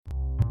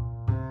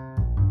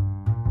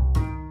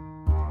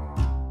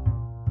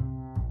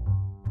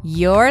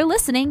You're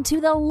listening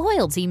to the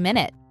Loyalty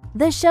Minute,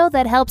 the show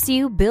that helps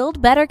you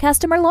build better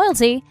customer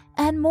loyalty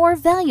and more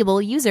valuable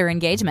user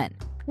engagement.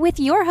 With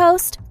your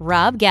host,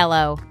 Rob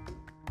Gallo.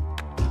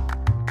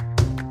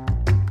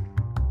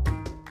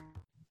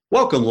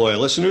 Welcome, loyal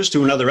listeners,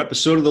 to another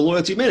episode of the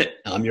Loyalty Minute.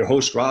 I'm your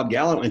host, Rob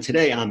Gallo, and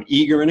today I'm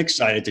eager and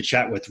excited to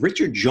chat with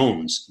Richard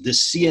Jones, the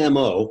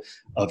CMO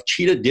of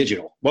Cheetah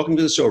Digital. Welcome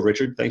to the show,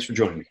 Richard. Thanks for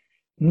joining me.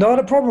 Not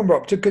a problem,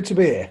 Rob. Good to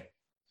be here.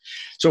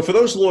 So for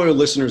those loyal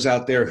listeners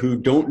out there who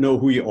don't know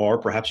who you are,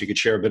 perhaps you could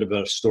share a bit of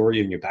a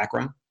story and your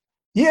background?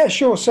 Yeah,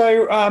 sure.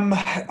 So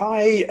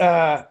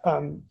I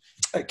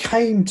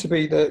came to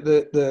be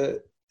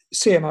the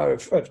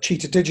CMO of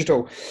Cheetah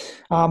Digital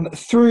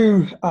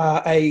through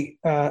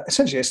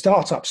essentially a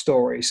startup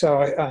story. So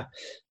I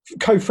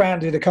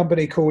co-founded a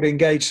company called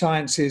Engage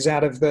Sciences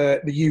out of the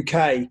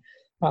UK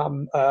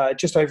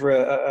just over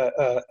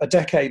a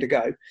decade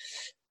ago.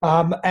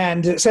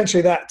 And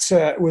essentially that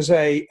was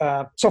a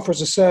software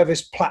as a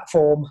service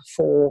platform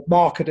for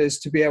marketers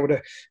to be able to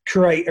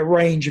create a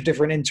range of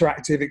different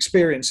interactive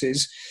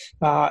experiences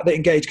that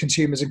engage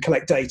consumers and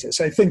collect data.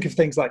 So think of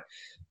things like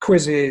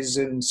quizzes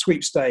and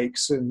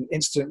sweepstakes and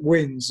instant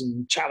wins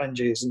and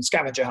challenges and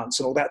scavenger hunts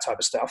and all that type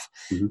of stuff.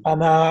 Mm-hmm.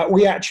 And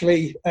we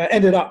actually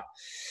ended up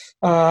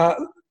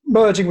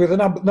merging with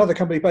another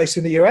company based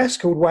in the US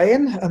called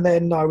Weigh-In, and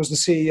then I was the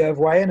CEO of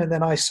Weigh-In, and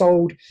then I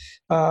sold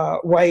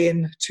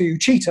Weigh-In to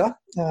Cheetah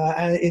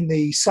in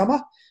the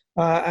summer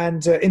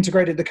and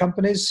integrated the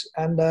companies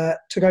and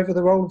took over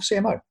the role of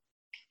CMO.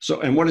 So,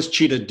 and what does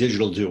Cheetah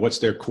Digital do? What's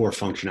their core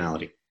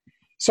functionality?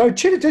 So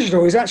Cheetah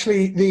Digital is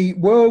actually the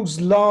world's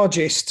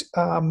largest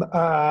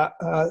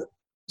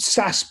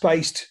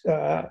SaaS-based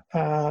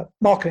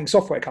marketing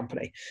software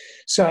company.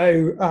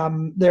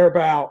 So they're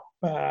about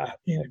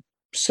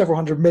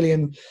several $100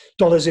 million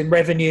in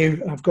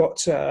revenue. I've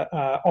got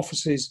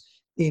offices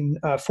in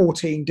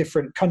 14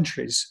 different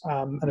countries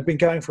and have been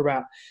going for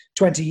about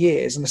 20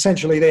 years. And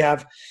essentially they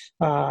have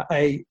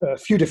a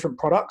few different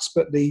products,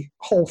 but the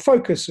whole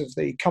focus of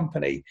the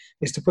company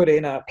is to put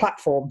in a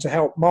platform to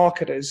help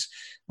marketers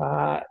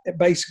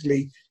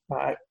basically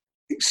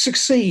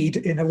succeed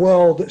in a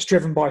world that's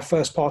driven by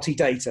first-party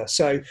data.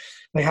 So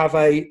they have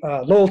a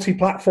loyalty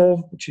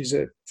platform, which is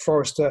a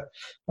Forrester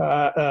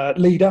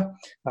leader.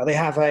 They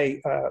have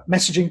a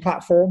messaging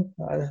platform.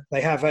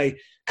 They have a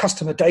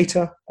customer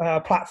data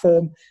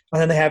platform, and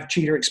then they have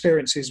Cheetah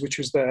Experiences, which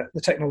was the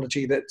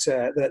technology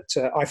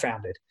that I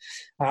founded.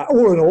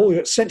 All in all,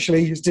 it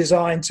essentially is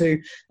designed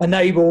to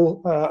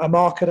enable a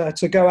marketer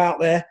to go out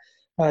there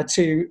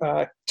to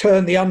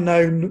turn the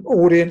unknown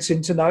audience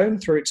into known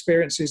through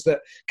experiences that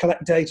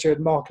collect data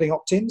and marketing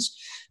opt-ins,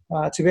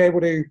 to be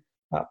able to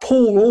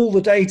pull all the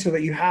data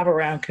that you have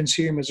around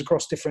consumers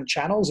across different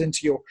channels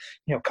into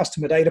your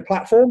customer data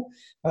platform,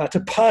 to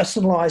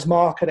personalize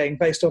marketing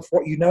based off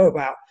what you know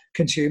about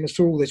consumers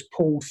through all this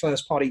pooled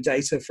first-party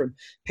data from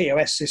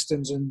POS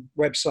systems and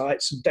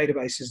websites and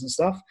databases and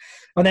stuff,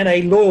 and then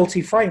a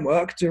loyalty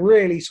framework to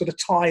really sort of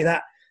tie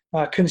that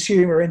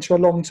consumer into a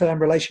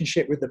long-term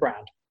relationship with the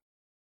brand.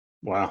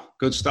 Wow,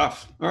 good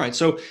stuff. All right,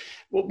 so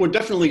we're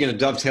definitely going to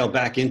dovetail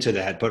back into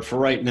that. But for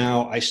right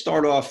now, I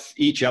start off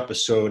each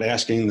episode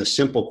asking the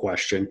simple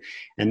question,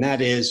 and that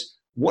is,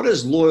 what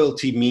does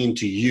loyalty mean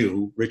to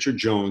you, Richard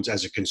Jones,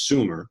 as a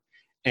consumer?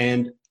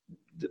 And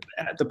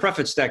to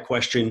preface that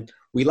question,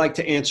 we like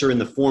to answer in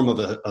the form of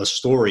a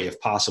story, if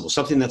possible,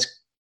 something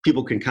that's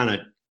people can kind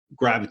of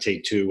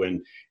gravitate to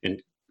and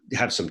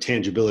have some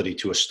tangibility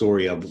to a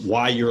story of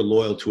why you're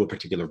loyal to a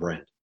particular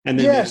brand. And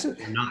then yes,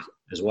 not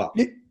as well.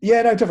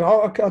 Yeah, no,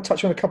 definitely. I'll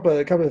touch on a couple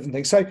of different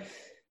things. So,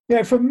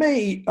 for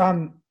me,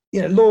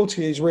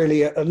 loyalty is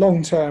really a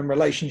long-term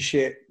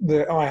relationship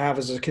that I have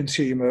as a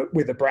consumer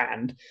with a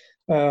brand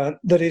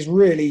that is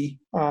really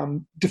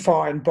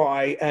defined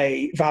by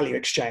a value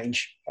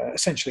exchange,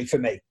 essentially for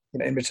me,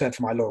 in return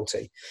for my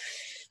loyalty.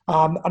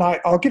 And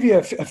I'll give you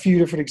a few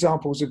different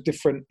examples of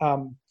different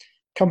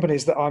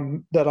companies that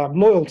I'm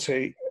loyal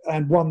to,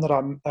 and one that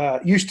I'm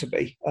used to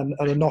be and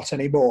are not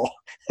anymore.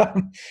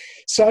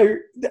 So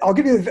I'll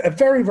give you a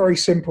very, very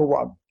simple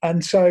one.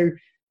 And so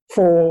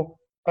for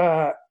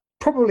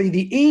probably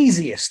the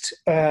easiest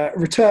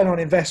return on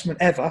investment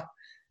ever,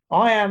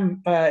 I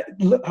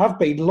have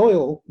been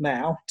loyal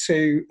now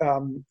to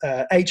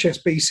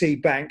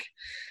HSBC Bank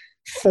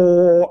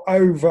for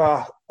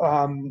over,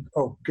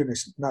 oh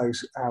goodness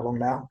knows how long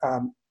now,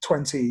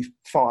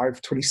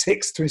 25,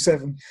 26,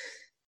 27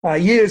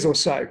 years or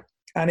so.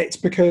 And it's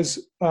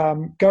because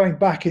going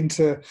back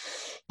into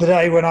the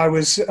day when I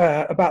was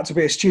about to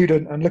be a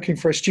student and looking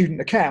for a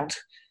student account,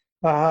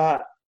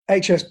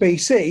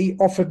 HSBC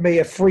offered me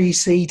a free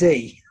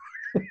CD,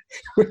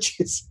 which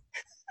is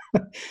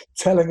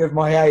telling of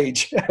my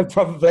age,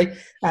 probably.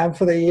 And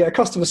for the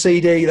customer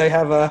CD, they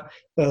have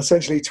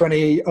essentially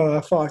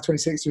 25,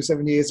 26,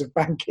 27 years of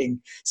banking.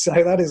 So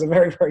that is a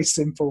very, very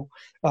simple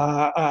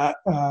loyalty,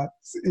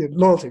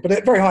 but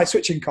at very high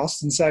switching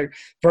costs, and so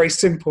very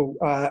simple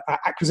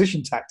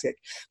acquisition tactic.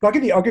 But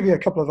I'll give you a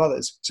couple of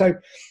others. So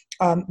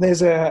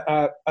there's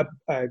a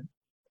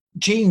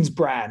jeans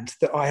brand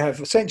that I have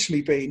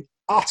essentially been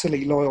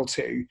utterly loyal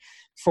to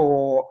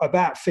for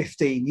about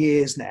 15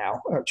 years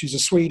now, which is a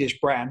Swedish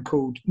brand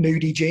called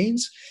Nudie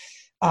Jeans.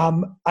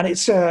 And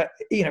it's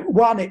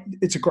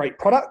it's a great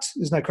product.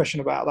 There's no question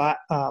about that.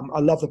 I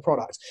love the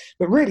product.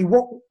 But really,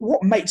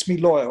 what makes me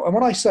loyal? And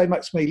when I say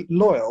makes me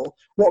loyal,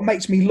 what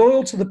makes me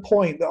loyal to the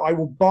point that I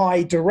will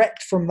buy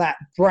direct from that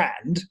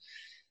brand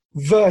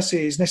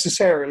versus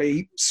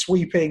necessarily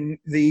sweeping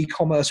the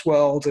e-commerce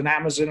world and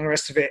Amazon and the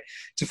rest of it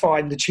to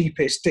find the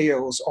cheapest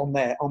deals on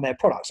their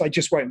products. I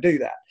just won't do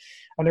that.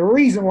 And the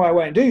reason why I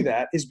won't do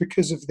that is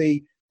because of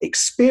the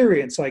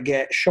experience I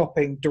get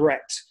shopping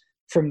direct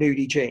from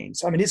Nudie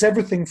Jeans. I mean, it's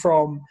everything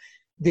from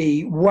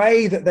the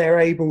way that they're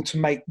able to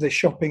make the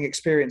shopping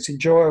experience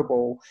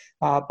enjoyable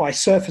by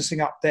surfacing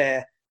up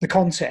the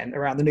content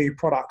around the new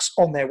products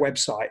on their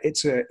website.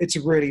 It's a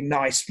really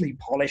nicely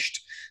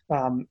polished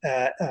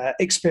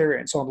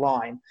experience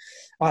online,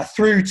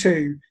 through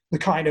to the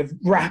kind of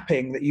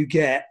wrapping that you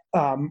get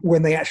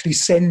when they actually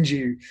send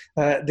you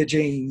the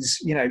jeans.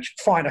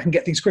 Fine, I can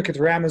get things quicker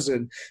through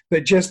Amazon,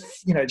 but just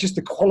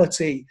the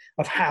quality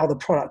of how the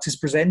product is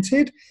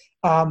presented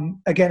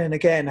again and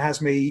again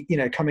has me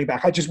coming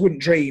back. I just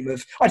wouldn't dream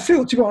of.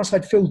 To be honest,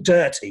 I'd feel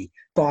dirty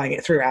buying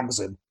it through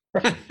Amazon.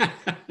 Put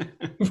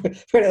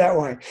it that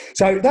way.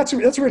 So that's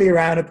really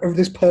around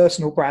this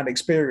personal brand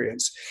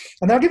experience.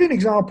 And I'll give you an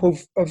example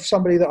of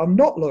somebody that I'm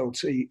not loyal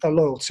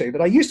to,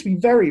 but I used to be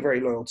very,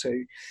 very loyal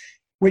to,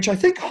 which I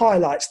think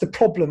highlights the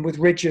problem with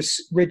rigid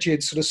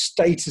sort of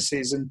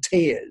statuses and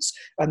tiers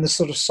and the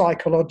sort of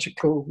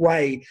psychological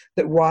way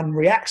that one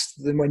reacts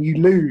to them when you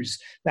lose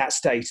that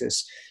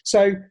status.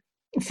 So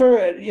for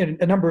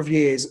a number of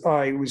years,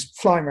 I was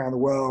flying around the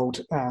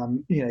world,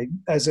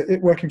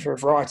 working for a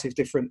variety of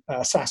different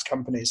SaaS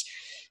companies,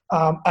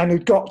 and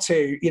had got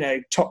to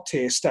top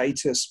tier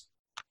status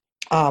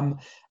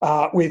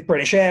with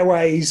British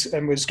Airways,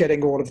 and was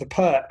getting all of the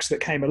perks that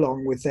came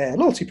along with their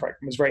loyalty program.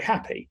 Was very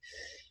happy.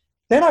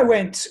 Then I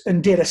went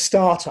and did a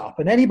startup,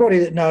 and anybody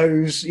that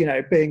knows,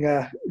 being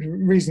a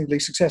reasonably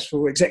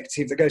successful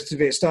executive that goes to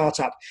do a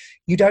startup,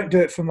 you don't do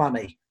it for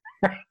money.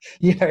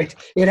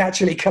 It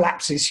actually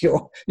collapses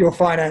your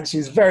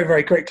finances very,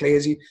 very quickly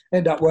as you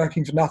end up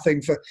working for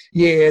nothing for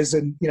years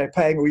and,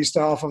 paying all your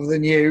staff other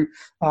than you,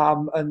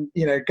 and,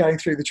 going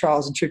through the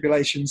trials and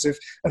tribulations of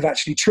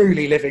actually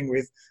truly living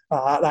with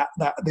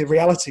the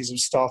realities of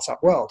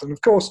startup world. And of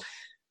course,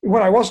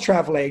 when I was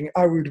traveling,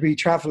 I would be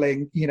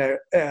traveling,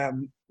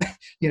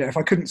 if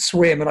I couldn't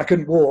swim and I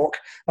couldn't walk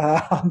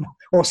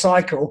or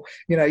cycle,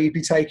 you'd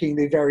be taking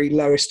the very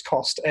lowest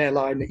cost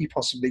airline that you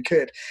possibly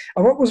could.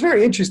 And what was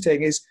very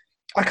interesting is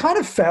I kind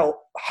of felt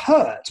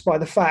hurt by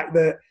the fact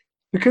that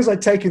because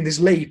I'd taken this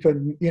leap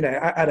and,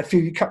 I had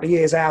a couple of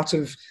years out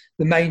of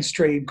the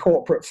mainstream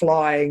corporate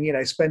flying,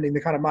 spending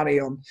the kind of money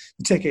on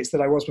the tickets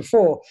that I was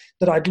before,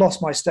 that I'd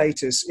lost my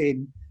status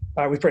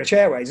with British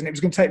Airways. And it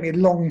was going to take me a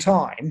long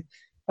time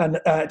and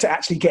to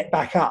actually get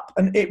back up.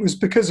 And it was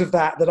because of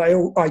that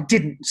I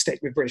didn't stick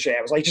with British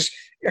Airways.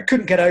 I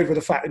couldn't get over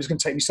the fact that it was going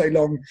to take me so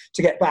long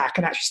to get back,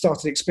 and actually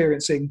started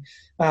experiencing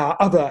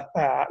other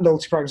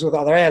loyalty programs with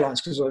other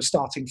airlines because I was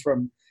starting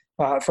from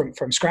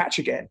scratch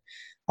again.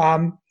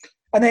 And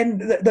then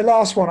the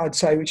last one I'd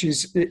say, which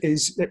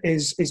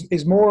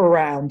is more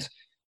around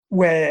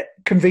where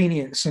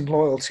convenience and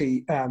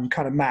loyalty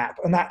kind of map,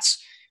 and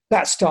that's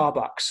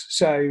Starbucks.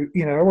 So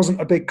I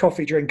wasn't a big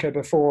coffee drinker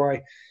before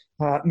I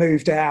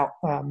moved out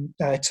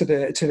to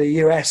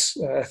the US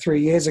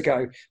 3 years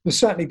ago. I've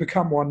certainly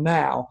become one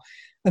now,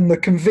 and the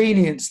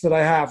convenience that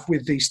I have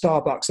with the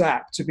Starbucks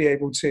app to be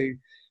able to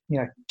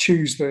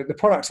choose the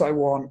products I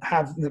want,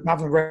 have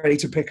them ready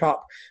to pick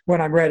up when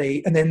I'm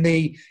ready, and then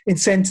the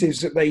incentives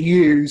that they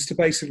use to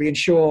basically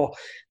ensure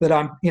that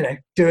I'm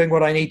doing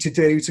what I need to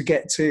do to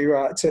get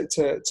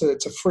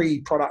to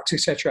free products,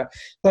 etc.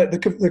 But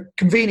the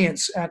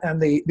convenience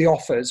and the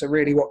offers are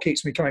really what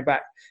keeps me coming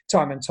back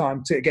time and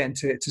time to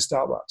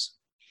Starbucks.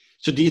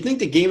 So do you think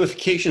the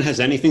gamification has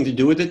anything to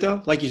do with it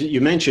though? Like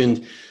you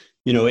mentioned,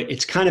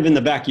 it's kind of in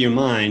the back of your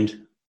mind.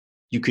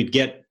 You could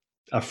get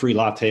a free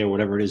latte or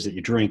whatever it is that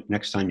you drink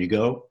next time you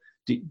go.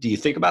 Do you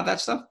think about that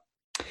stuff?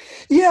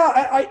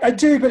 Yeah, I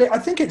do, but I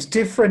think it's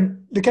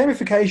different. The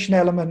gamification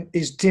element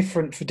is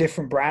different for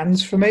different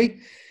brands for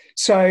me.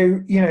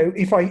 So,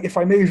 if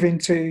I move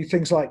into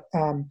things like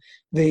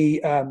the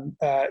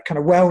kind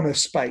of wellness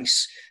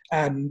space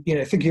and,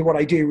 thinking of what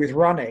I do with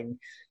running,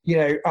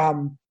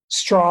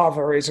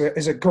 Strava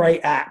is a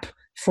great app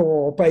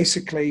for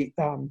basically,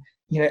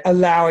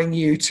 allowing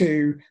you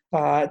to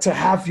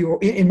have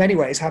in many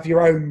ways, have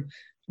your own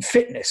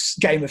fitness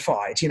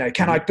gamified.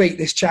 Can I beat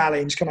this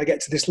challenge? Can I get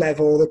to this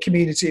level? The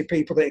community of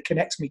people that it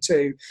connects me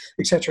to,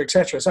 et cetera, et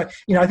cetera. So,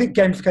 I think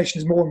gamification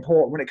is more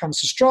important when it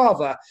comes to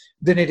Strava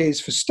than it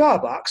is for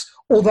Starbucks.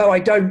 Although I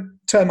don't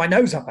turn my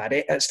nose up at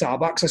it at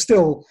Starbucks, I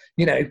still,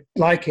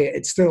 like it.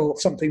 It's still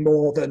something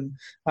more than,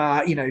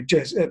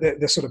 just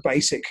the sort of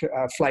basic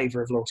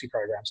flavor of loyalty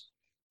programs.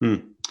 Hmm.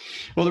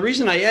 Well, the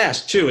reason I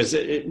asked too is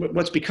that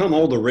what's become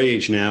all the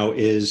rage now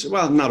is,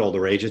 well, not all the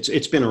rage.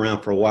 It's been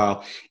around for a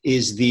while.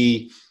 Is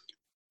the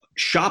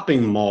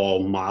shopping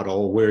mall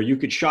model where you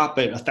could shop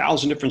at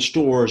 1,000 different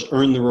stores,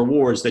 earn the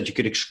rewards that you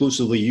could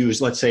exclusively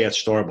use, let's say at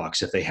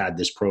Starbucks, if they had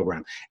this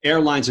program.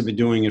 Airlines have been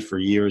doing it for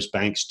years.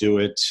 Banks do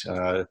it.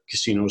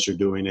 Casinos are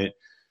doing it.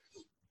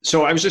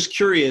 So I was just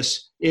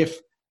curious, if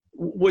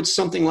would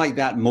something like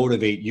that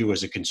motivate you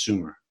as a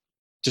consumer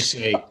to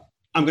say,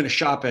 I'm going to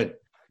shop at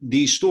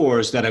these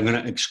stores that I'm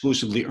going to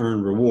exclusively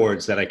earn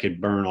rewards that I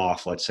could burn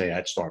off, let's say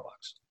at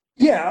Starbucks?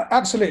 Yeah,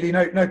 absolutely.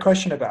 No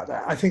question about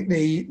that. I think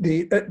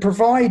the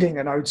providing,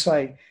 and I would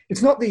say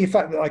it's not the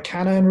fact that I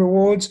can earn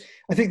rewards.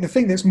 I think the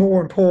thing that's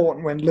more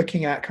important when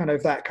looking at kind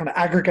of that kind of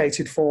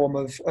aggregated form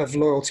of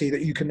loyalty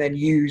that you can then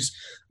use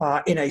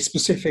in a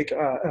specific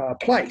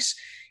place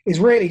is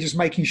really just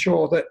making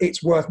sure that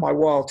it's worth my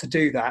while to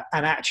do that,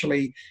 and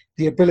actually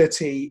the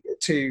ability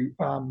to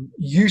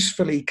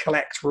usefully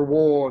collect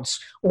rewards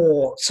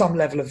or some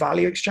level of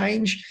value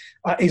exchange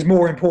is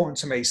more important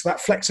to me. So that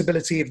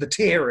flexibility of the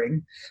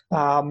tiering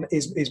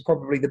is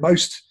probably the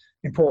most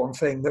important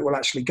thing that will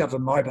actually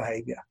govern my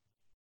behavior.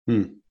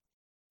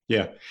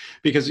 Yeah,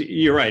 because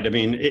you're right. I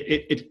mean,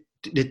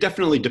 it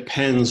definitely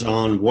depends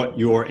on what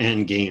your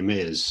end game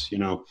is.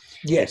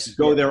 Yes. If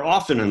you go there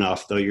often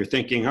enough, though, you're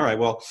thinking, all right,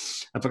 well,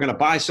 if I'm going to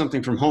buy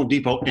something from Home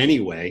Depot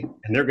anyway,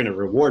 and they're going to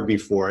reward me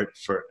for it,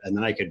 and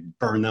then I could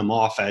burn them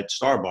off at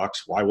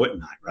Starbucks, why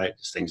wouldn't I, right?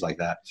 Just things like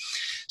that.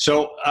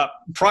 So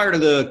prior to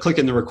the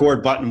clicking the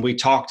record button, we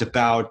talked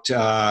about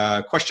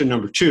question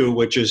number 2,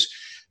 which is,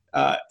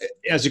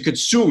 as a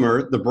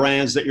consumer, the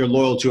brands that you're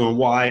loyal to and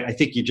why. I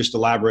think you just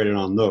elaborated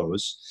on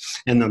those,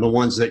 and then the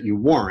ones that you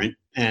weren't,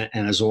 and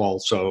as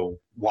also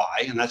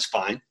why, and that's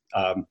fine.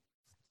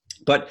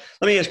 But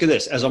let me ask you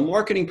this: as a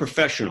marketing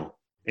professional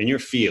in your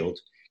field,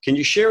 can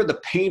you share the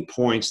pain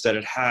points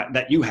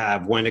that you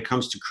have when it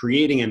comes to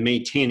creating and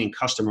maintaining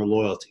customer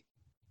loyalty?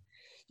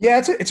 Yeah,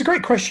 it's a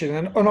great question,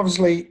 and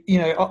obviously,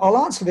 I'll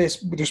answer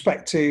this with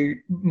respect to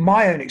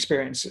my own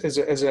experience as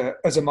a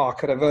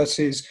marketer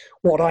versus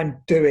what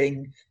I'm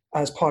doing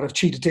as part of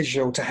Cheetah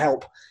Digital to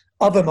help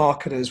other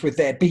marketers with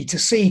their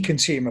B2C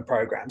consumer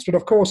programs. But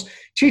of course,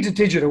 Cheetah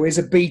Digital is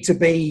a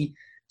B2B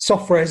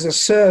software as a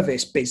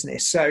service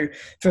business. So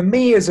for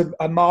me as a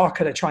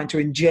marketer trying to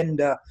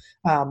engender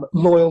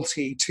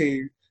loyalty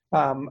to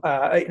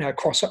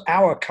across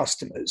our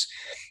customers,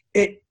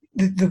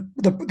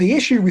 the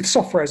issue with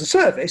software as a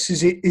service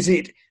is it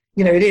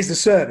is a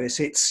service.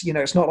 It's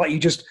not like you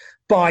just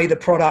buy the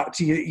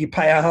product, you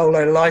pay a whole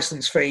load of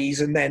license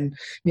fees, and then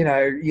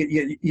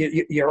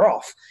you're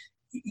off.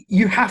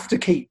 You have to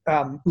keep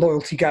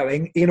loyalty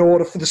going in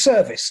order for the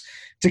service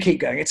to keep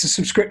going. It's a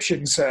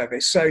subscription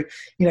service, so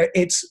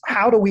it's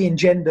how do we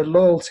engender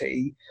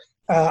loyalty,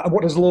 and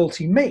what does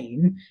loyalty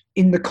mean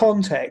in the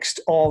context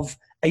of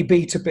a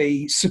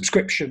B2B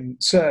subscription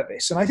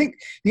service. And I think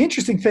the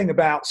interesting thing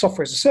about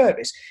software as a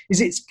service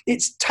is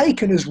it's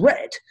taken as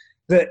read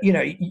that,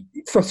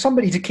 for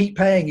somebody to keep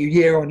paying you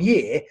year on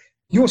year,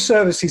 your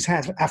services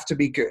have to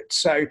be good.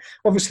 So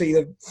obviously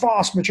the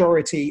vast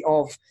majority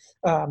of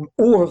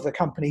all of the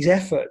company's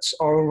efforts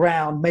are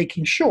around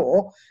making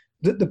sure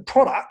that the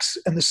products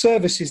and the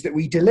services that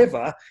we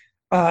deliver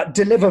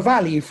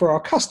value for our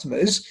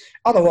customers.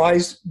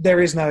 Otherwise, there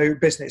is no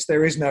business,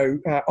 there is no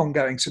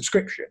ongoing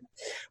subscription.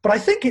 But I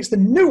think it's the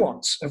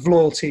nuance of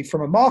loyalty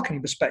from a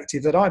marketing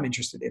perspective that I'm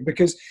interested in,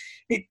 because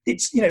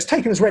it's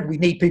taken as read we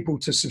need people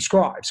to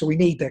subscribe, so we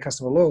need their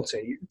customer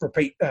loyalty,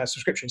 repeat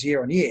subscriptions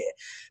year on year.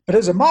 But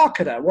as a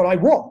marketer, what I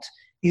want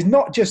is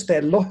not just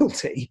their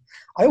loyalty,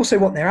 I also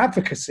want their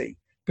advocacy,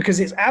 because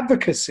it's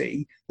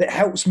advocacy that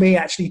helps me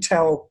actually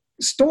tell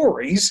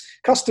stories,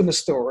 customer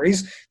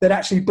stories that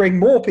actually bring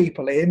more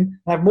people in,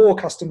 have more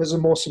customers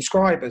and more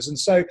subscribers. And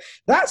so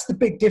that's the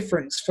big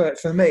difference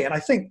for me. And I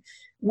think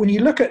when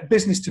you look at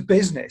business to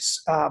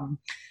business,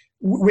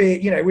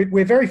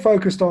 we're very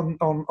focused on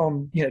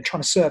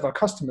trying to serve our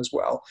customers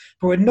well,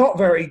 but we're not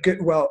very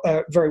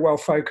well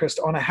focused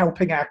on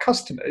helping our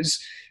customers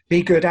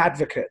be good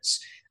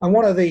advocates. And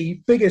one of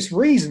the biggest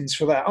reasons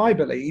for that, I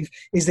believe,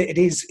 is that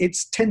it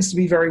tends to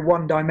be very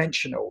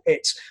one-dimensional.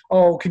 It's,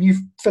 can you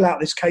fill out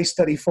this case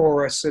study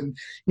for us? And,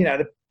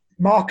 the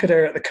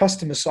marketer at the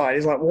customer side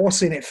is like, well,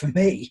 what's in it for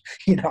me?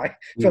 I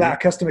fill out a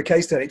customer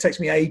case study. It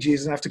takes me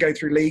ages and I have to go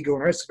through legal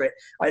and the rest of it.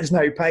 There's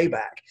no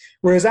payback.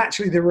 Whereas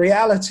actually the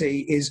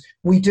reality is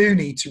we do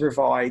need to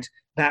provide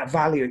that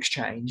value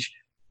exchange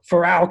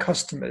for our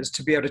customers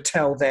to be able to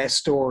tell their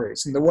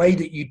stories. And the way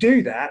that you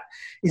do that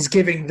is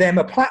giving them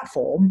a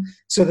platform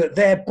so that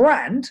their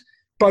brand,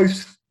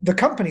 both the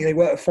company they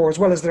work for as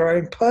well as their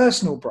own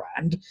personal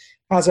brand,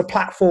 has a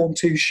platform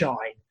to shine.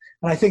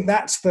 And I think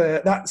that's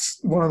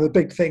one of the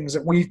big things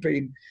that we've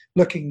been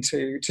looking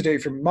to do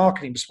from a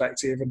marketing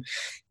perspective. And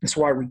that's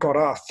why we've got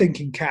our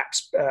Thinking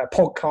Caps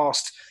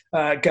podcast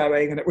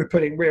going, and that we're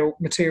putting real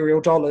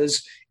material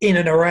dollars in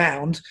and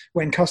around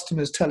when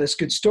customers tell us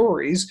good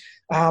stories,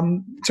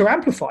 to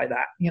amplify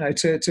that,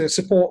 to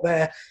support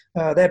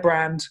their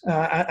brand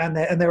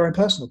and their own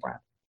personal brand.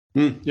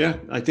 Yeah,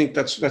 I think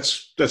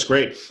that's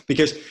great,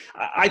 because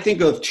I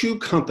think of two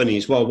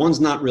companies. Well,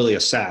 one's not really a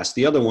SaaS.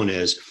 The other one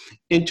is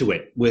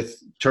Intuit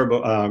with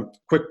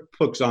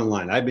QuickBooks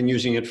Online. I've been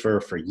using it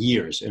for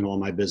years in all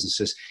my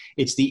businesses.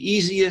 It's the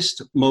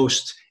easiest,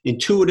 most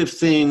intuitive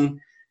thing.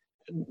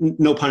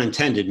 No pun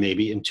intended,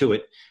 maybe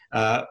Intuit,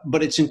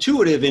 but it's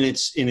intuitive in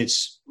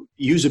its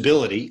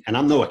usability. And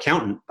I'm no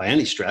accountant by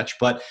any stretch,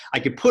 but I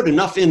could put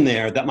enough in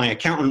there that my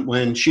accountant,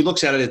 when she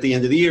looks at it at the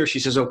end of the year, she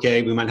says,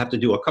 okay, we might have to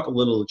do a couple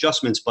little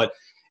adjustments, but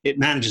it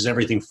manages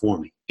everything for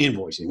me,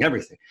 invoicing,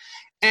 everything.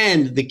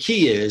 And the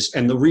key is,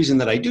 and the reason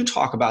that I do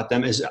talk about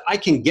them, is I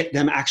can get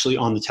them actually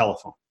on the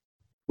telephone,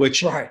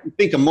 which Right. I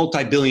think a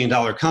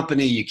multi-billion-dollar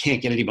company, you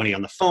can't get anybody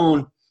on the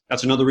phone.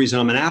 That's another reason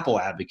I'm an Apple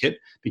advocate,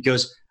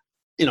 because,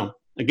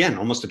 again,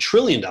 almost $1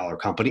 trillion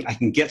company, I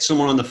can get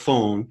someone on the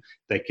phone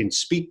that can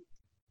speak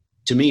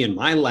to me in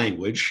my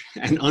language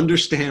and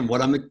understand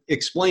what I'm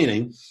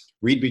explaining,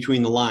 read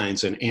between the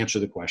lines, and answer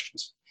the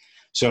questions.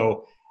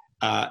 So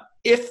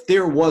if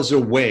there was a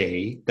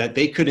way that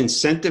they could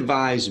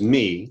incentivize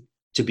me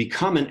to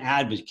become an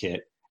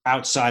advocate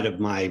outside of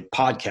my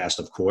podcast,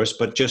 of course,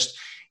 but just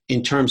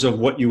in terms of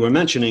what you were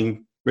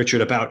mentioning,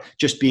 Richard, about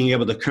just being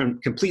able to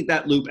complete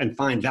that loop and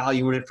find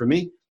value in it for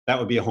me, that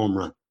would be a home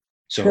run.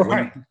 So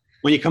Right.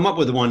 when you come up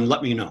with one,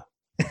 let me know.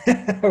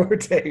 Will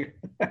do.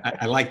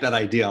 I like that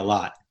idea a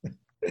lot.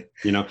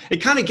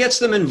 It kind of gets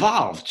them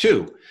involved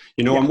too.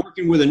 Yeah. I'm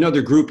working with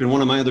another group in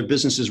one of my other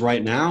businesses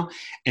right now,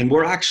 and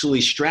we're actually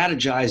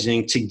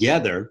strategizing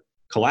together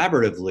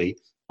collaboratively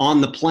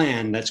on the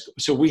plan.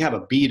 So we have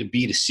a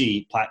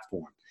B2B2C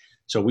platform.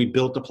 So we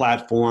built a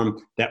platform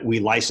that we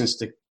license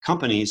to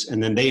companies,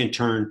 and then they in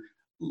turn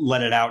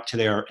let it out to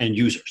their end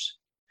users.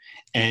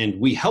 And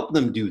we help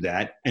them do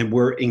that, and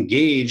we're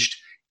engaged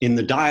in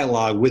the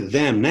dialogue with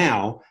them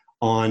now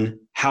on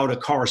how to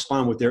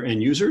correspond with their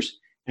end users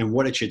and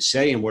what it should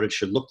say and what it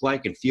should look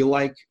like and feel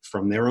like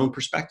from their own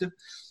perspective.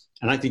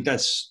 And I think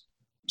that's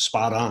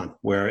spot on,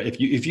 where if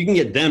you can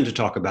get them to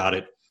talk about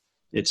it,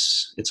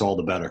 it's all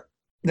the better.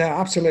 Yeah,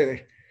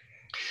 absolutely.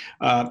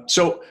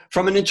 So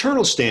from an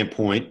internal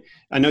standpoint,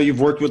 I know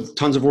you've worked with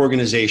tons of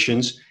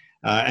organizations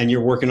and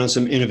you're working on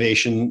some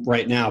innovation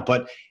right now,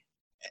 but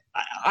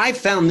I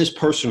found this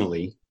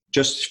personally,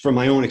 just from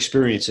my own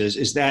experiences,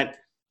 is that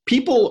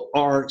people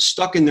are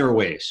stuck in their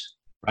ways,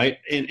 right?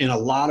 In a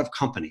lot of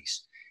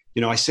companies.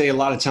 I say a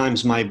lot of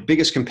times my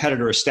biggest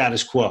competitor is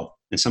status quo.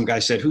 And some guy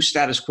said, who's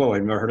status quo?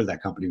 I've never heard of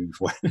that company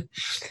before.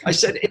 I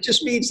said, it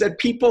just means that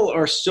people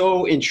are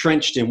so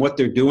entrenched in what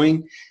they're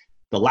doing.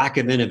 The lack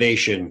of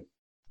innovation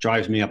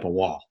drives me up a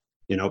wall,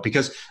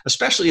 because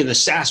especially in the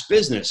SaaS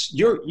business,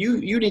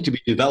 you need to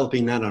be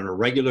developing that on a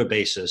regular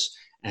basis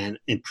and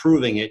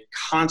improving it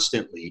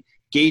constantly,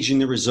 gauging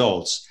the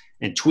results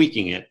and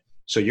tweaking it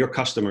so your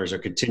customers are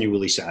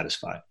continually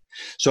satisfied.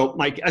 So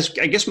I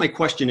guess my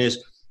question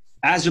is,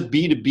 as a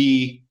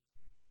B2B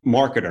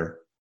marketer,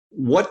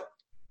 what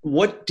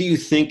do you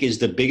think is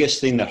the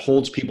biggest thing that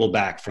holds people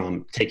back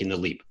from taking the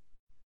leap?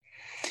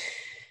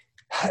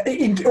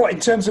 In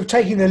terms of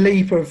taking the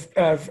leap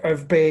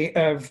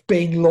of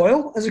being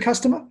loyal as a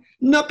customer?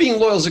 Not being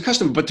loyal as a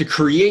customer, but to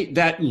create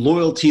that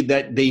loyalty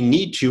that they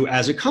need to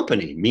as a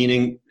company,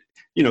 meaning,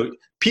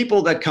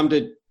 people that come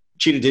to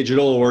Cheetah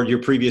Digital or your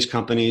previous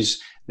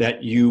companies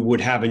that you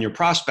would have in your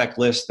prospect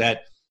list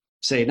that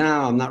say,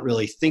 no, I'm not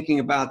really thinking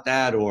about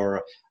that,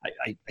 or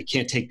I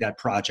can't take that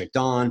project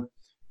on.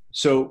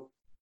 So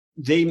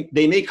they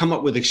may come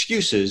up with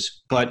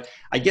excuses, but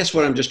I guess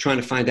what I'm just trying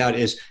to find out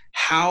is,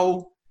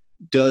 how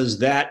does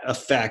that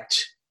affect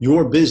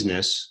your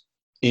business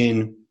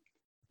in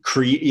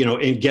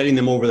in getting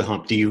them over the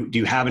hump? Do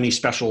you have any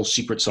special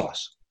secret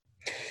sauce?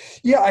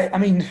 Yeah, I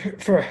mean,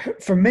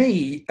 for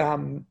me,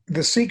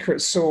 the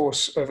secret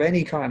sauce of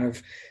any kind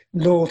of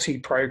loyalty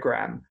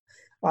program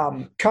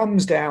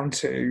comes down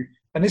to,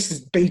 and this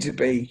is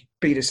B2B,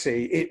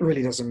 B2C, it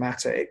really doesn't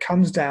matter. It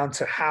comes down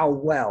to how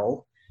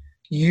well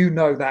you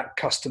know that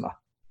customer.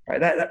 Right?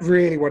 That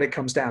really what it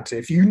comes down to.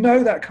 If you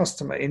know that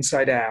customer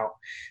inside out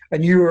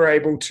and you are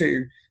able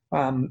to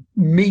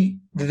meet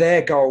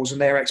their goals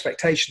and their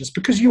expectations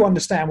because you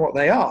understand what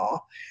they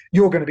are,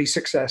 you're going to be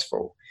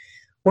successful.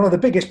 One of the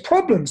biggest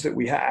problems that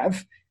we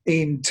have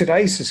in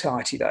today's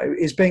society, though,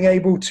 is being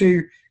able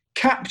to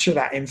capture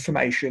that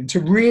information, to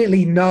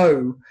really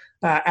know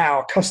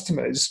our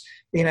customers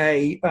in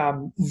a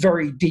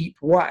very deep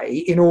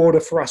way in order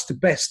for us to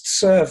best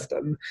serve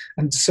them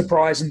and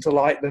surprise and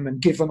delight them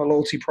and give them a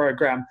loyalty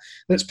program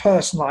that's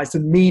personalized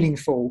and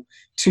meaningful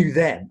to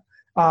them.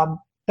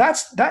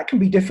 That can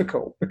be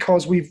difficult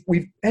because we've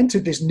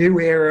entered this new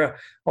era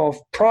of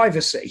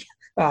privacy,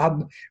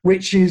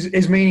 which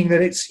is meaning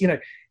that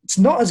it's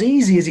not as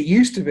easy as it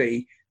used to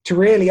be to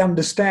really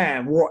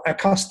understand what a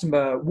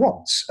customer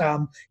wants,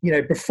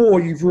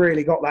 before you've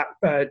really got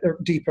that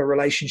deeper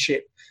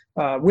relationship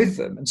with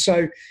them. And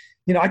so,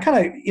 I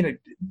kind of,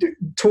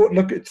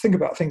 think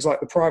about things like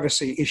the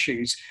privacy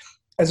issues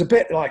as a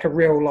bit like a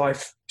real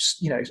life,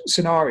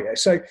 scenario.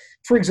 So,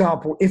 for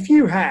example, if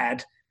you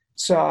had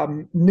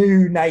some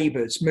new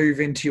neighbors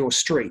move into your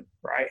street,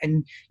 right?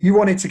 And you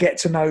wanted to get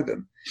to know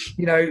them.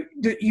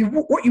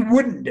 What you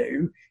wouldn't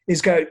do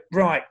is go,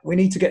 right, we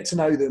need to get to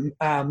know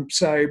them.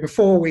 So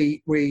before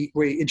we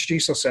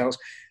introduce ourselves,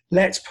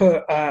 let's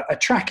put a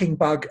tracking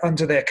bug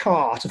under their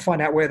car to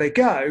find out where they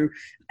go,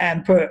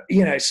 and put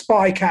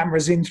spy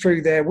cameras in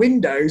through their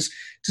windows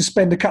to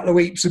spend a couple of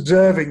weeks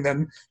observing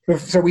them,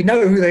 so we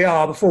know who they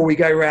are before we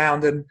go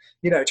around and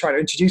try to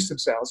introduce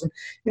themselves. And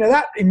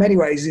that in many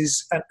ways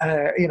is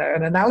an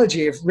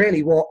analogy of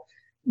really what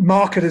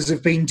marketers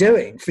have been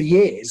doing for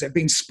years. They've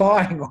been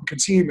spying on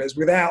consumers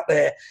without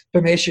their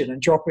permission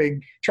and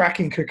dropping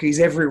tracking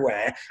cookies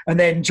everywhere, and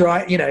then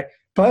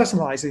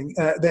personalizing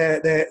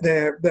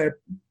their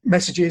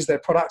messages, their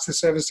products, their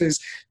services,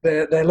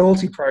 their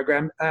loyalty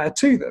program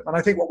to them. And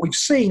I think what we've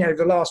seen over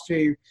the last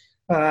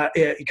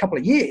a couple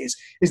of years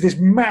is this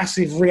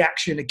massive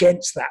reaction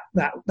against the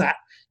fact that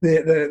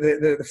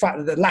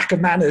the lack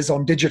of manners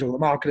on digital the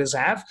marketers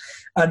have,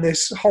 and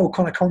this whole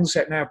kind of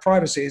concept now of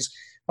privacy is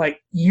like,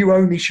 you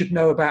only should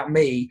know about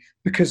me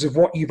because of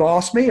what you've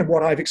asked me and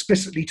what I've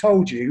explicitly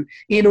told you,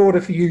 in order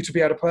for you to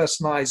be able to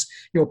personalize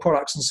your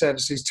products and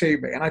services to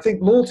me. And I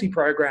think loyalty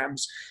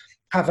programs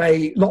have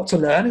a lot to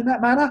learn in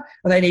that manner,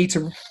 and they need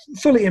to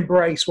fully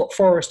embrace what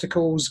Forrester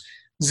calls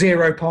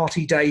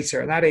zero-party data,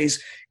 and that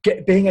is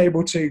being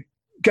able to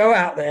go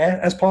out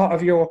there as part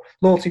of your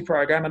loyalty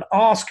program and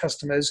ask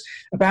customers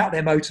about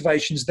their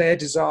motivations, their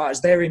desires,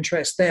 their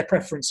interests, their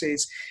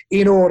preferences,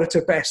 in order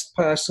to best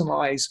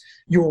personalize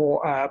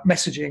your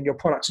messaging, your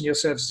products and your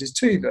services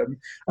to them,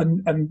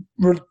 and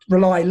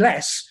rely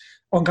less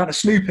on kind of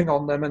snooping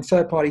on them and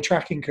third-party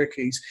tracking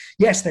cookies.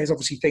 Yes, there's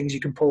obviously things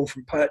you can pull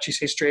from purchase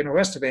history and the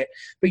rest of it,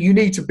 but you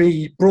need to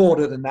be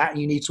broader than that.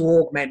 You need to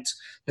augment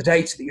the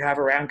data that you have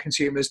around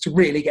consumers to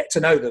really get to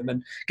know them,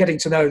 and getting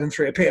to know them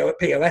through a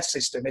POS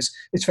system is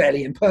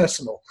fairly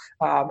impersonal.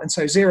 And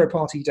so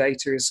zero-party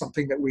data is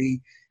something that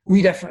we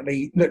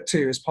definitely look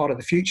to as part of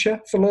the future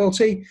for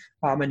loyalty,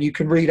 and you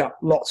can read up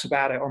lots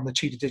about it on the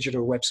Cheetah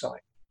Digital website.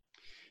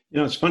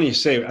 It's funny you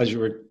say, as you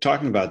were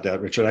talking about that,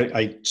 Richard,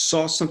 I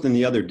saw something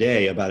the other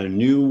day about a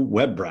new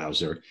web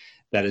browser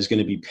that is going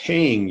to be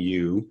paying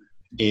you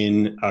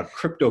in a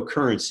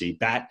cryptocurrency.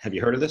 BAT, have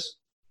you heard of this?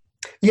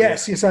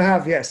 Yes, I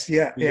have. Yes,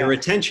 yeah. Your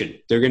attention.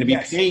 They're going to be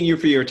paying you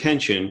for your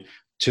attention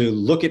to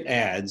look at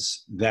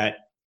ads that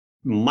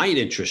might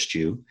interest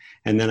you.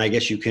 And then I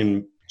guess you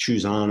can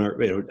choose on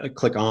or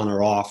click on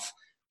or off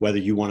whether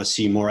you want to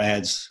see more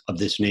ads of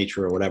this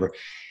nature or whatever.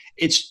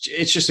 It's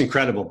just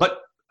incredible. But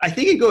I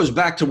think it goes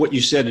back to what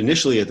you said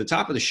initially at the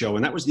top of the show,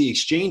 and that was the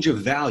exchange of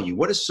value.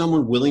 What is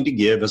someone willing to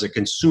give as a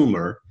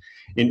consumer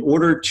in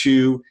order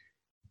to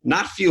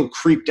not feel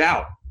creeped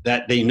out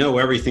that they know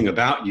everything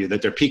about you,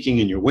 that they're peeking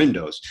in your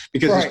windows?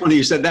 Because It's funny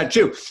you said that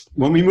too.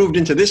 When we moved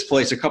into this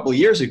place a couple of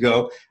years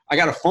ago, I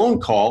got a phone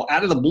call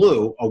out of the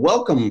blue, a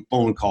welcome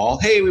phone call.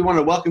 Hey, we want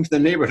to welcome to the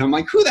neighborhood. I'm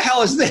like, who the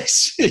hell is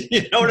this?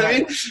 You know what I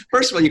mean?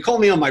 First of all, you call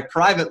me on my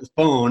private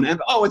phone, and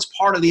it's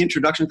part of the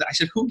introduction. I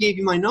said, who gave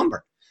you my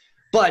number?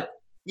 But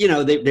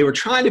they were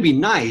trying to be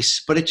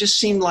nice, but it just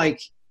seemed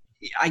like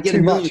I get a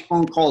million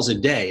phone calls a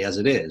day as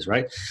it is,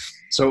 right?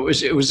 So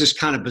it was just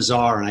kind of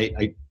bizarre, and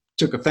I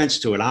took offense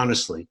to it,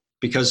 honestly,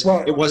 because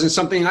it wasn't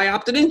something I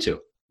opted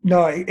into.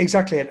 No,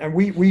 exactly. And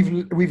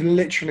we've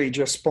literally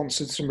just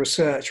sponsored some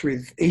research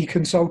with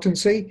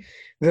eConsultancy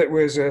that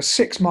was a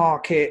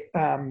 6-market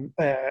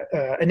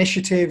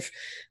initiative,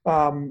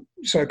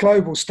 so a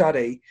global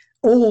study.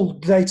 All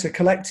data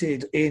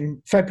collected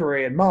in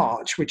February and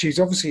March, which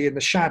is obviously in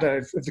the shadow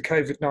of the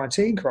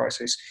COVID-19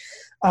 crisis.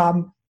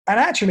 And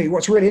actually,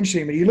 what's really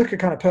interesting, when you look at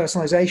kind of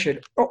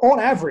personalization, on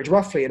average,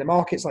 roughly in the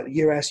markets like the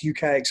US,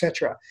 UK,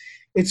 etc.,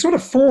 it's sort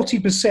of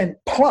 40%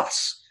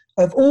 plus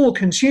of all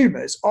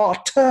consumers are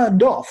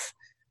turned off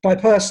by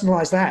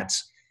personalized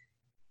ads.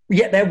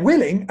 Yet they're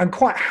willing and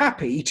quite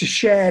happy to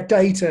share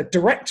data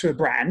direct to a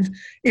brand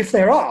if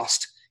they're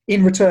asked,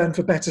 in return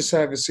for better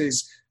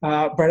services,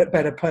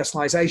 better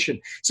personalization.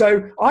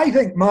 So I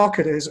think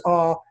marketers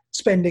are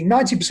spending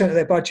 90% of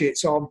their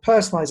budgets on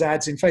personalized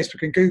ads in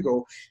Facebook and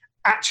Google,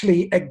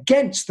 actually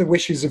against the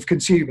wishes of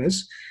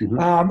consumers,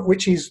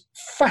 which is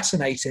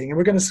fascinating. And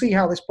we're going to see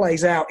how this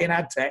plays out in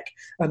ad tech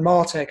and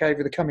martech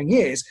over the coming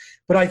years.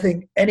 But I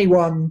think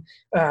anyone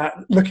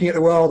looking at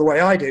the world the way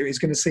I do is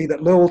going to see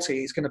that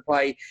loyalty is going to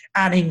play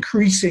an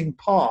increasing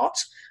part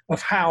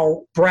of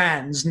how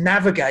brands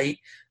navigate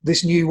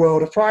this new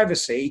world of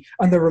privacy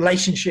and the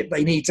relationship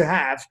they need to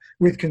have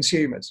with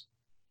consumers.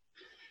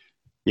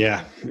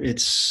 Yeah,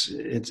 it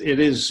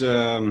is,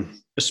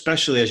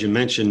 especially as you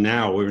mentioned,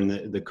 now we're in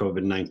the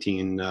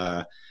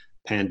COVID-19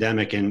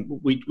 pandemic, and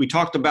we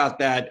talked about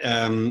that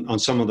on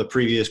some of the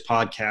previous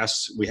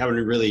podcasts. We haven't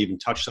really even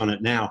touched on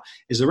it now.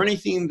 Is there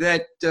anything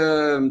that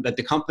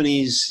the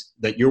companies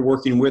that you're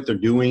working with are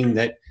doing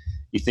that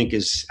you think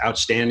is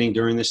outstanding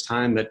during this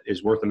time that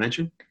is worth a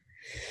mention?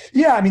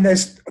 Yeah, I mean,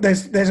 there's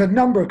a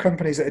number of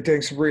companies that are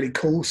doing some really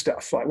cool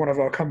stuff. Like one of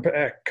our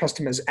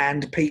customers,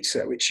 And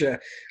Pizza, which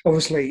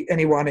obviously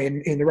anyone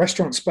in the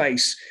restaurant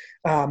space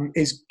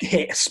is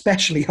hit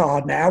especially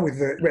hard now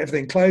with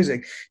everything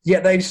closing.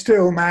 Yet they've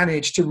still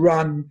managed to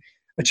run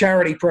a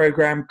charity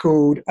program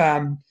called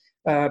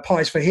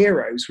Pies for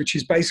Heroes, which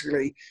is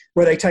basically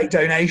where they take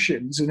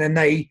donations and then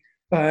they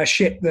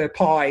ship the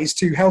pies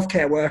to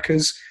healthcare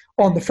workers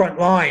on the front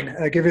line,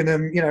 giving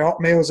them hot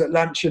meals at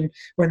lunch and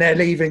when they're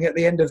leaving at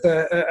the end of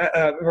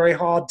a very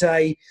hard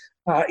day,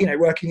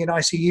 working in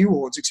ICU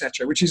wards,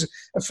 etc., which is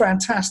a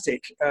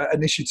fantastic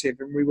initiative,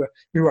 and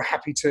we were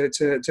happy to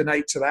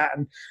donate to that.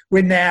 And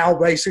we're now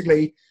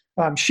basically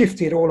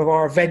shifted all of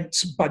our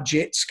events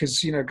budgets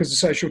because of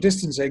social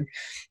distancing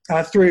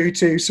through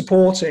to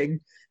supporting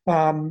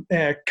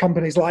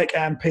companies like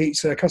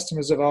Pizza,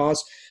 customers of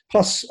ours,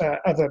 plus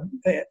other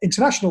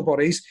international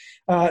bodies,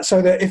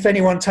 so that if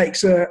anyone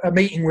takes a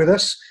meeting with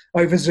us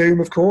over Zoom,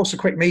 of course, a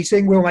quick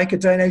meeting, we'll make a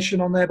donation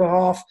on their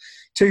behalf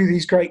to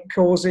these great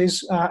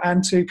causes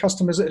and to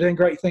customers that are doing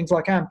great things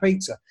like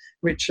Pizza,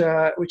 which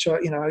I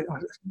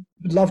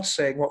loved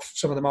seeing what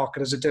some of the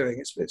marketers are doing.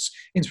 It's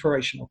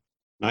inspirational.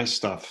 Nice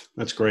stuff.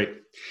 That's great.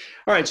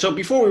 All right. So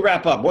before we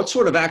wrap up, what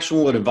sort of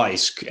actionable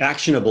advice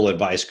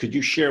could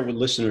you share with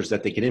listeners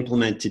that they can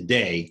implement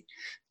today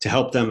to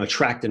help them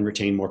attract and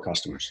retain more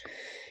customers?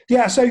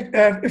 Yeah. So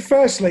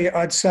firstly,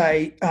 I'd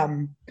say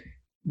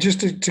just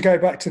to go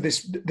back to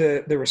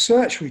the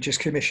research we just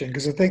commissioned,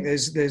 because I think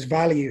there's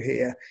value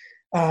here.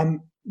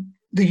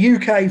 The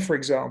UK, for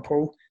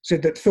example,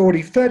 said that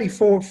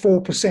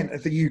 34%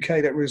 of the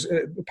UK that was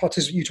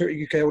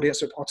UK audience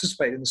that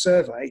participated in the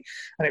survey,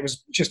 and it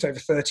was just over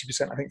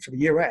 30%, I think, for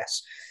the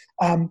US,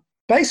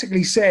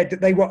 basically said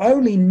that they were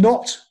only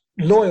not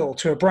loyal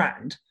to a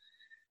brand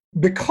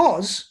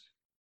because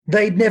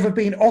they'd never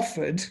been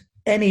offered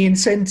any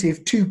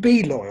incentive to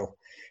be loyal.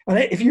 And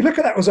if you look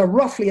at that, was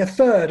roughly a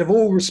third of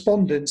all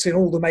respondents in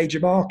all the major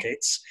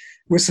markets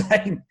were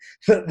saying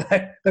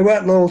that they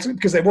weren't loyal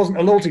because there wasn't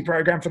a loyalty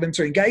program for them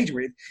to engage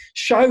with,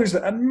 shows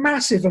that a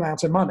massive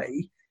amount of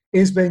money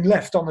is being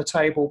left on the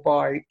table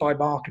by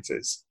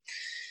marketers.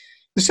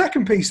 The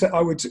second piece that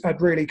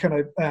I'd really kind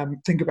of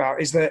think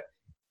about is that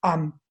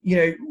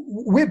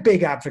we're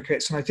big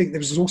advocates, and I think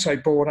this was also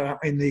borne out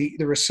in the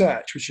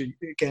research, which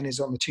again is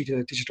on the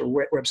Cheetah digital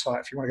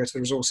website. If you want to go to the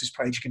resources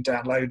page, you can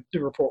download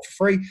the report for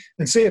free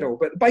and see it all.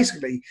 But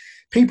basically,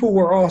 people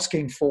were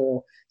asking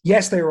for,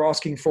 yes, they were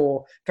asking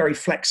for very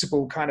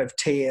flexible kind of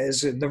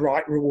tiers and the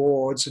right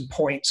rewards and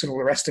points and all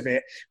the rest of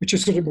it, which are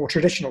sort of more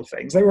traditional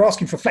things. They were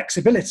asking for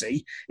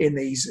flexibility in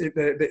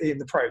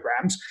the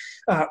programs,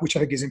 which I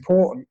think is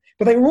important.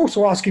 But they were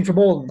also asking for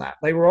more than that.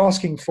 They were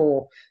asking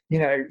for,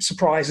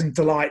 surprise and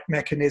delight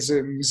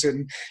mechanisms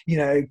and,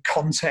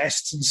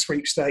 contests and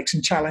sweepstakes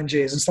and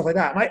challenges and stuff like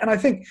that. And I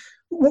think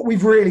what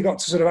we've really got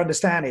to sort of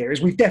understand here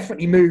is we've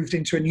definitely moved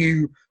into a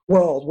new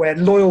world where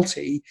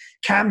loyalty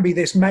can be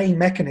this main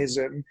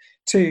mechanism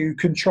to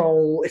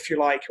control, if you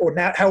like, or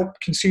help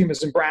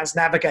consumers and brands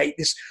navigate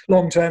this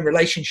long-term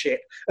relationship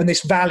and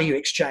this value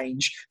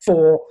exchange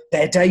for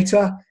their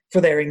data, for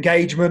their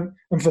engagement,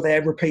 and for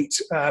their repeat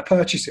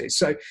purchases.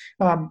 So,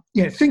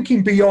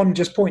 thinking beyond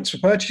just points for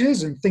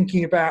purchases and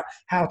thinking about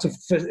how to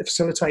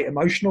facilitate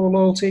emotional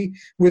loyalty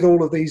with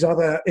all of these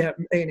other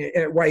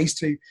ways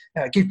to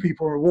give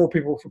people, reward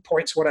people for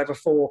points, whatever,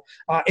 for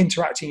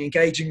interacting,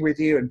 engaging with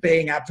you and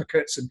being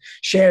advocates and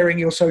sharing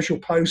your social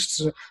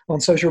posts on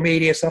social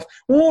media stuff.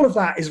 All of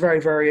that is very,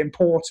 very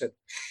important.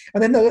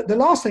 And then the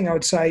last thing I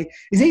would say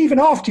is, even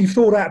after you've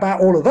thought out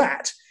about all of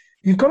that,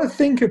 you've got to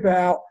think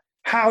about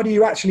how do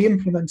you actually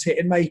implement it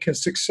and make a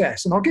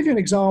success? And I'll give you an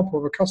example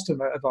of a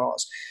customer of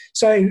ours.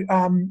 So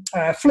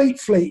Fleet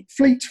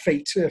Feet,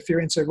 if you're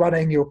into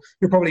running, you'll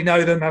probably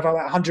know them, have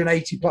about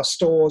 180 plus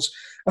stores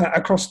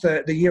across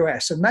the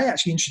US. And they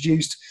actually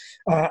introduced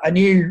a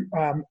new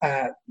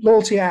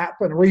loyalty app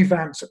and a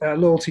revamped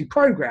loyalty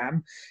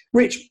program,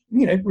 which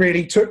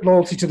really took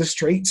loyalty to the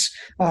streets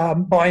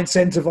by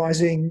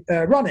incentivizing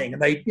running.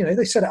 And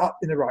they set it up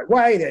in the right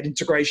way. They had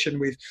integration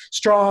with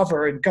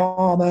Strava and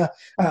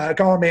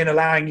Garmin,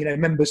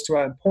 allowing members to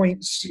earn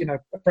points,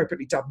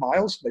 appropriately dubbed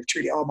miles. They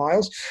truly are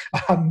miles,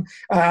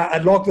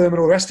 and log them and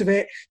all the rest of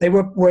it. They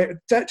were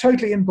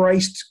totally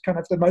embraced kind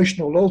of the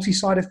emotional loyalty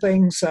side of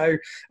things. So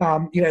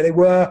they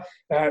were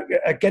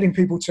getting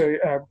people to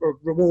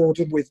reward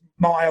them with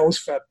miles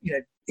for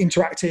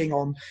interacting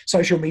on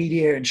social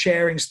media and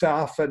sharing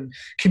stuff and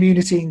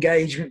community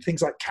engagement,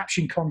 things like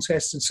caption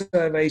contests and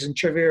surveys and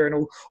trivia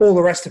and all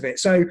the rest of it.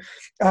 So,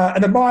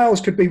 and the miles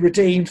could be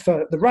redeemed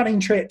for the running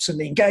trips and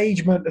the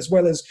engagement, as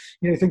well as,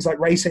 things like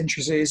race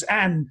entries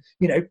and,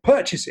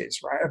 purchases,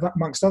 right,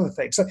 amongst other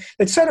things. So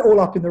they'd set it all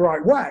up in the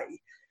right way.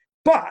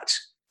 But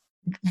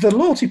the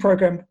loyalty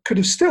program could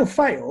have still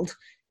failed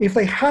if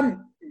they hadn't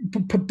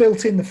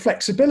built in the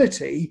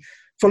flexibility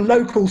for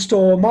local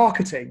store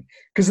marketing,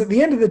 because at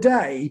the end of the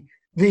day,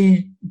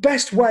 the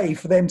best way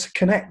for them to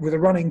connect with a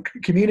running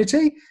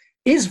community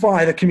is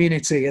via the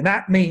community, and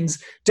that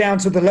means down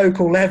to the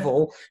local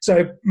level.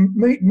 So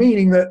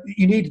meaning that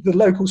you need the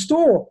local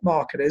store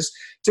marketers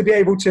to be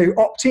able to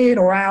opt in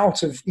or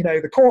out of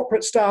the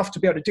corporate stuff, to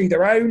be able to do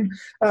their own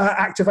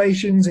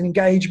activations and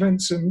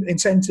engagements and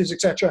incentives,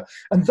 etc.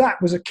 And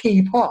that was a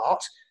key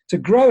part to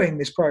growing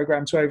this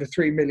program to over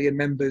 3 million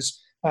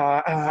members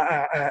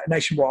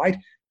nationwide,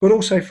 but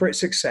also for its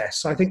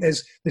success. I think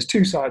there's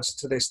two sides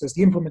to this. There's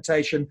the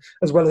implementation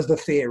as well as the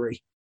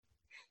theory.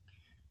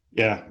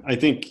 Yeah, I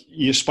think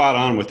you're spot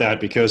on with that,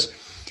 because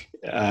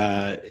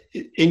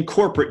in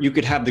corporate, you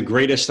could have the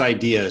greatest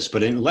ideas,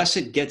 but unless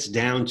it gets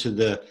down to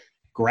the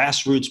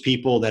grassroots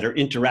people that are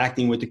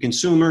interacting with the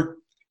consumer,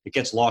 it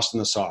gets lost in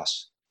the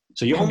sauce.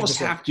 So you almost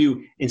 100%. have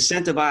to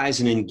incentivize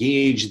and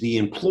engage the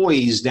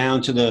employees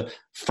down to the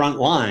front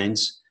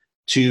lines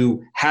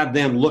to have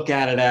them look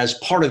at it as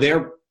part of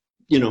their,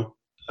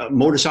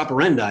 modus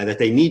operandi that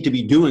they need to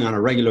be doing on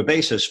a regular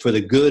basis for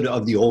the good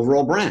of the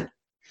overall brand.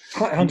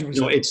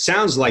 100%. It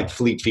sounds like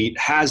Fleet Feet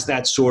has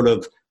that sort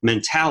of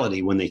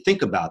mentality when they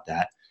think about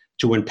that,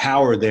 to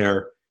empower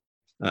their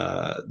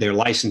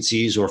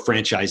licensees or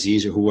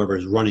franchisees or whoever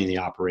is running the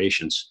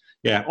operations.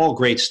 Yeah, all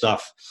great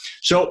stuff.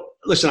 So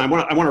listen, I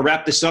want to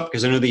wrap this up,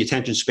 because I know the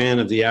attention span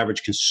of the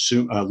average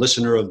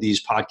listener of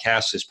these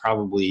podcasts is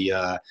probably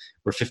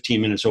we're 15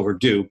 minutes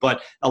overdue,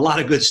 but a lot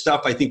of good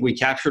stuff I think we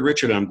captured,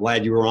 Richard. I'm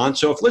glad you were on.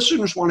 So if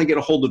listeners want to get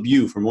a hold of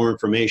you for more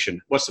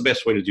information, what's the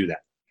best way to do that?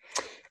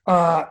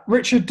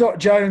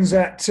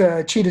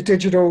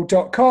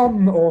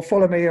 Richard.jones@cheetahdigital.com, or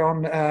follow me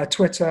on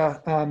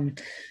Twitter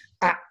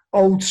at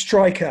Old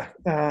Striker.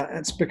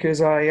 That's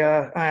because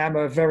I am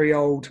a very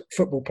old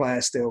football player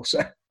still.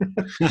 So,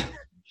 all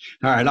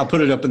right, I'll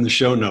put it up in the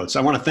show notes.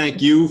 I want to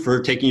thank you for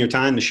taking your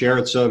time to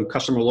share some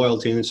customer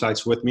loyalty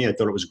insights with me. I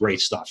thought it was great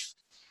stuff.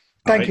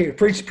 Thank you.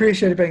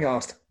 Appreciate it being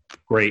asked.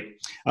 Great.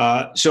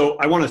 So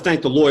I want to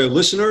thank the loyal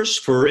listeners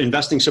for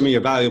investing some of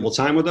your valuable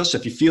time with us.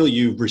 If you feel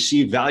you've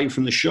received value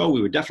from the show, we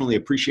would definitely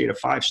appreciate a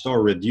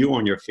 5-star review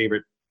on your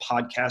favorite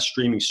podcast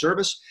streaming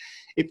service.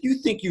 If you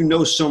think you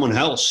know someone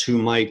else who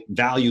might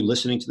value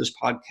listening to this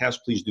podcast,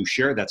 please do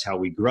share. That's how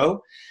we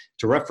grow.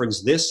 To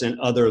reference this and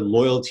other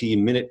Loyalty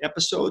Minute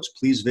episodes,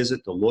 please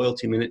visit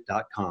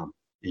theloyaltyminute.com.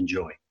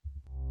 Enjoy.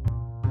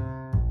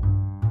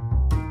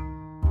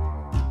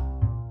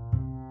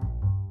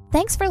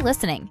 Thanks for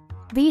listening.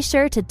 Be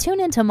sure to tune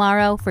in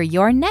tomorrow for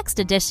your next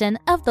edition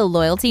of the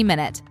Loyalty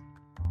Minute.